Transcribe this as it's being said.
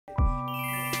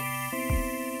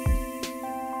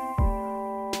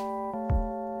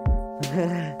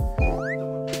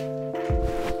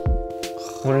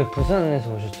원래 부산에서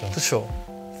오셨죠? 그쵸.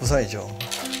 부산이죠.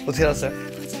 어떻게 알았어요?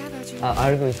 아,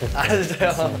 알고 있었어요. 아,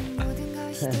 진짜요?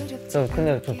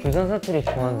 근데 저 부산 사투리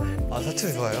좋아하는데. 아,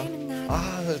 사투리 좋아요?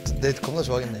 아, 내 겁나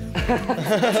좋아하겠네요.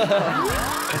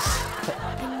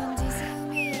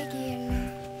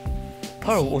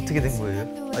 팔 어떻게 된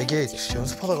거예요? 아, 이게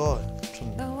연습하다가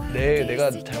좀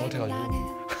내가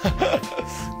잘못해가지고.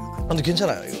 아, 근데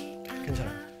괜찮아요, 이거.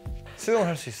 괜찮아요. 수영을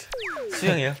할 수 있어.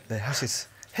 수영이요? 네, 할 수 있어.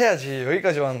 해야지.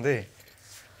 여기까지 왔는데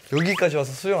여기까지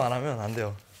와서 수영 안 하면 안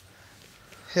돼요.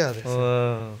 해야 돼.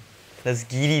 Let's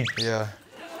get it. 야,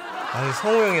 아니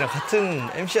성우 형이랑 같은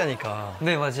MC 하니까.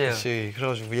 네, 맞아요. 역시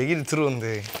그래가지고 얘기를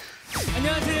들었는데.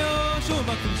 안녕하세요.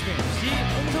 쇼음악 중심의 MC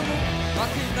홍성우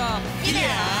마크입니다.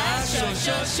 이래야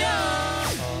쇼쇼쇼.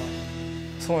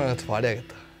 성우 형한테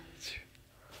말해야겠다.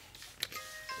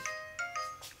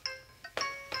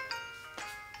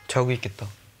 자고 있겠다.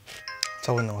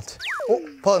 자고 있는 것 같아.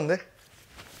 받았는데?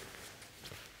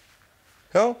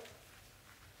 형?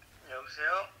 여보세요?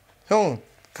 형,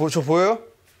 저 보여요?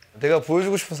 내가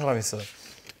보여주고 싶은 사람 있어.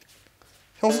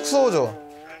 형 숙소 오죠?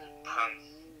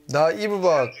 나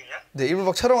이불박, 네,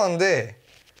 이불박 촬영하는데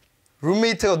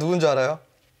룸메이트가 누군지 알아요?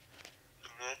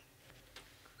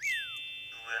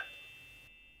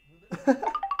 누구야?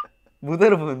 못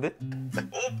알아보는데? 뭐야?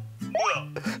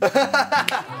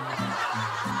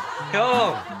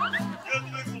 형!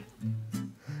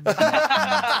 너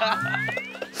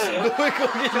왜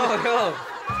거기? 형!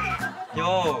 야,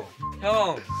 너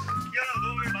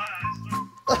왜 말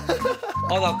안 했어?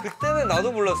 아, 나 그때는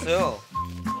나도 몰랐어요.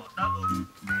 나도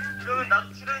그러면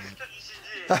나도 출연시켜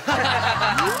주시지.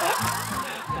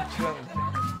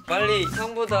 빨리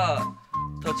형보다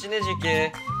더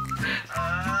친해질게.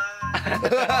 저도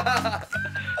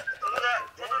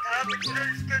다음에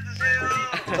출연시켜 주세요.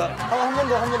 자, 한 번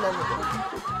더.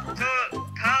 저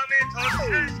다음에 더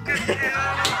출연시켜 주세요.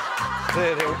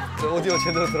 네, 오디오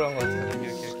제대로 들어간 것 같아요.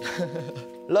 이렇게.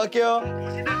 연락할게요.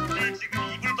 보시다시피 지금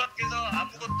이불 밖에서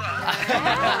아무것도 안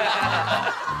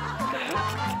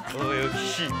해.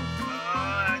 역시.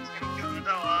 재밌게 놀다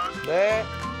와. 네.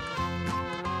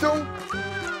 뿅.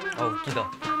 아, 웃기다.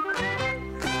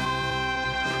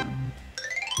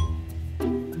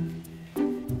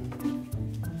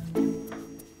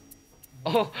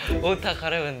 옷 다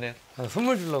갈아입었네요.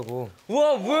 선물 주려고.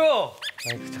 우와, 뭐야?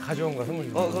 아니, 가져온 거야, 선물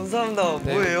주려고. 감사합니다.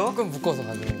 네, 뭐예요? 조금 묶어서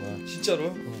가져온 거야. 진짜로요?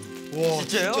 와,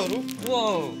 진짜요? 진짜로?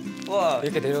 우와.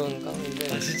 이렇게 내려온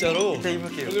가운데. 진짜로? 이따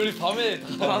입을게요. 우리 밤에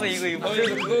이거 입을게요.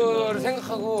 그래서 그거를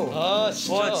생각하고. 아,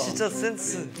 진짜. 와, 진짜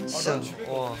센스. 진짜.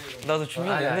 와, 나도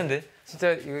준비했는데.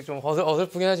 진짜 이거 좀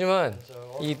어설프긴 하지만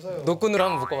이 노끈으로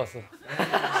한번 묶어봤어.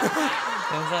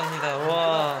 감사합니다.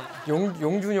 와.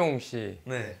 용준용 씨.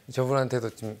 네. 저분한테도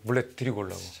좀 몰래 드리고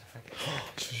오려고.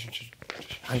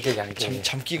 안 깨게.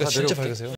 잠기가 진짜 밝으세요.